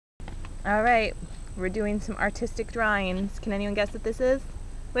All right, we're doing some artistic drawings. Can anyone guess what this is?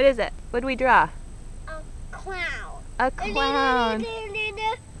 What is it? What do we draw? A clown. A clown.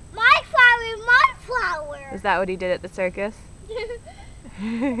 My flower, my flower. Is that what he did at the circus?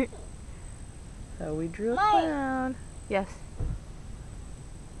 So we drew a clown. Yes.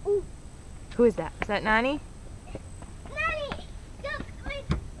 Ooh. Who is that? Is that Nani? Nani, look,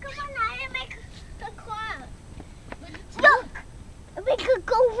 come on, Nani, make a clown. Look, make a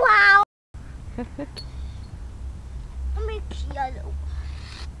clown. Make yellow.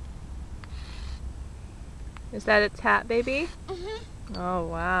 Is that its hat, baby? Mhm. Oh,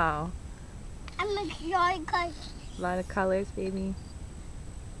 wow. I make yellow colors. A lot of colors, baby.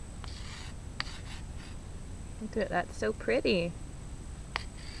 Look at it. That's so pretty.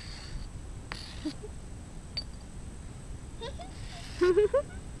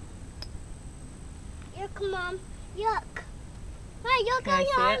 Yuck, Mom. Yuck. Mom, look Can I see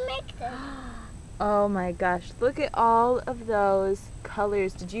how I it? make them. Oh my gosh, look at all of those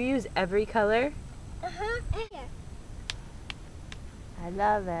colors. Did you use every color? Uh-huh. Here. I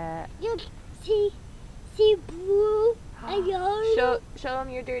love it. You see blue and yellow. Show them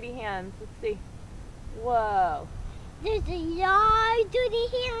your dirty hands. Let's see. Whoa. There's a lot of dirty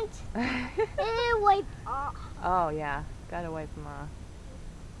hands. And wipe off. Oh yeah, gotta wipe them off.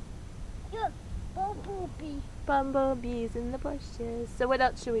 Look, bumblebee. Bumblebees in the bushes. So what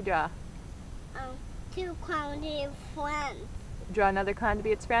else should we draw? Two clowns and friends. Draw another clown to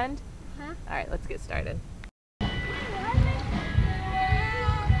be its friend? Huh? All right, let's get started.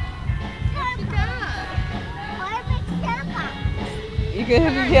 You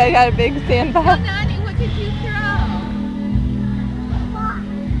good? Yeah, I got a big sandbox. Nani, what did you throw?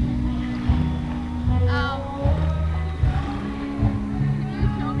 Can you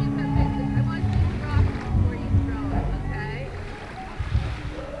show me something? I want you to draw before you throw it, okay?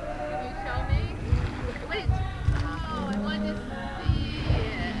 Can you show me? Wait. Oh, I want to see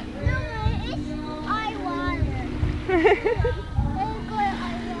it.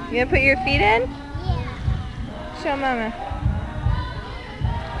 You gonna put your feet in? Yeah. Show Mama.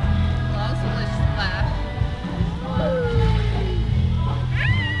 Also, let's splash.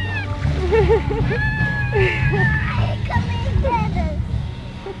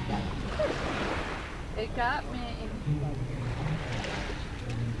 It got me.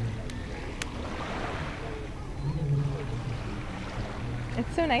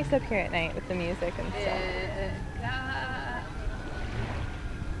 It's so nice up here at night with the music and stuff. It got.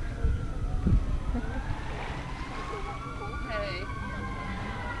 Hey.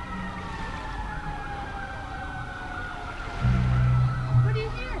 What do you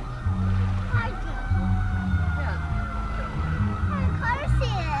hear?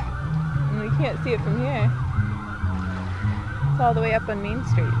 And we can't see it from here. It's all the way up on Main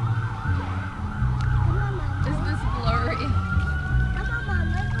Street. Is this blurry?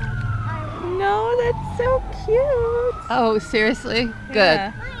 No, that's so cute. Oh, seriously? Good.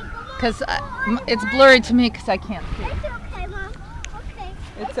 Yeah. Because it's blurry to me because I can't see. It's okay, Mom. Okay.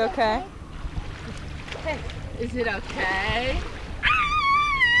 It's okay. Hey, is it okay?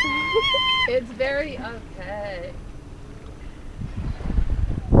 It's very okay.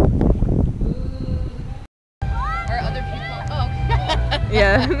 Are other people? Oh.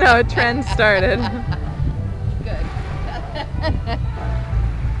 Yeah, no, a trend started. Good.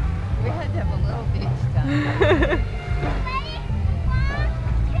 We had to have a little beach time.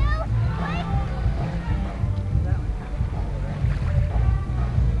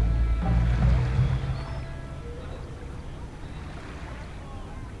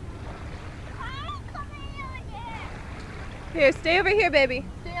 Here, stay over here, baby.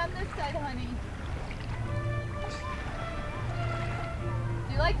 Stay on this side, honey.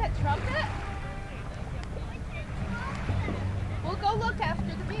 Do you like that trumpet? We'll go look after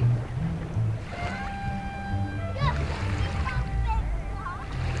the beach.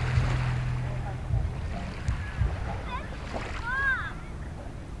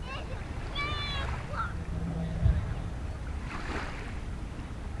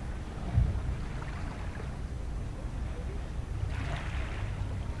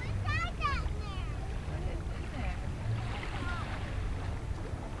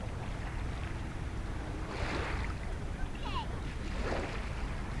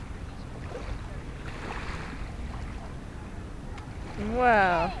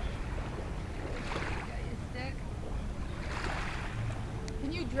 Wow.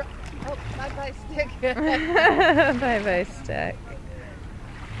 Can you draw? Oh, bye-bye stick. Bye-bye stick.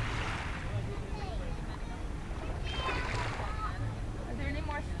 Are there any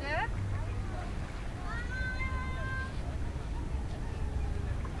more sticks?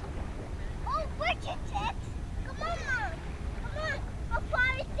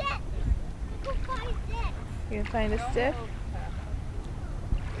 Find a stick?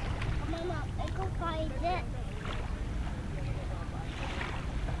 Mama, I go find it.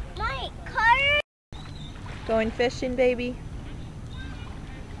 My car. Going fishing, baby?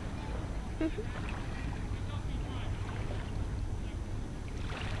 What's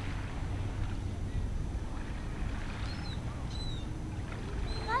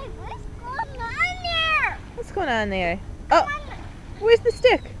going on there? What's going on there? Oh, where's the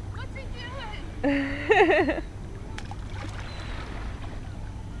stick? What's he doing?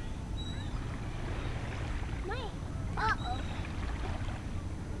 Uh-oh.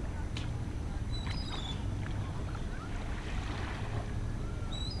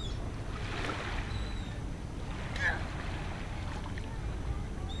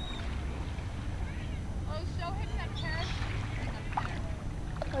 Oh, show him that parachute up there.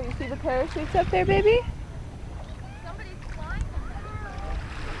 Oh, you see the parachutes up there, baby? Somebody's flying them.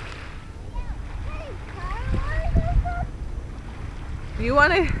 You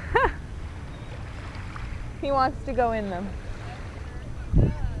want to? He wants to go in them.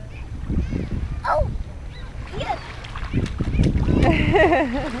 Oh! Yes!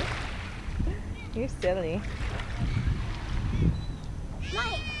 You're silly.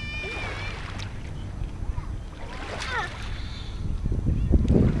 Mike!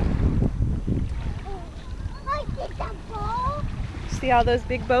 Mike, get that ball! See all those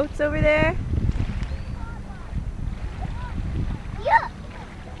big boats over there? Yeah!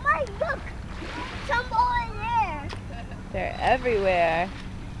 Mike, look! Some ball in there! They're everywhere.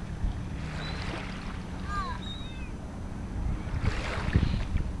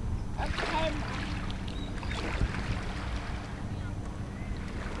 Okay.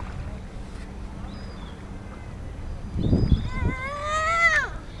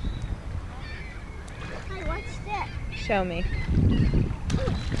 Hey, what's that? Show me.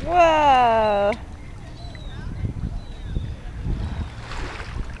 Whoa!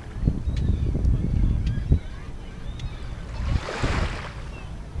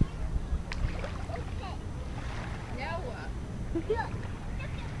 Now what? Look.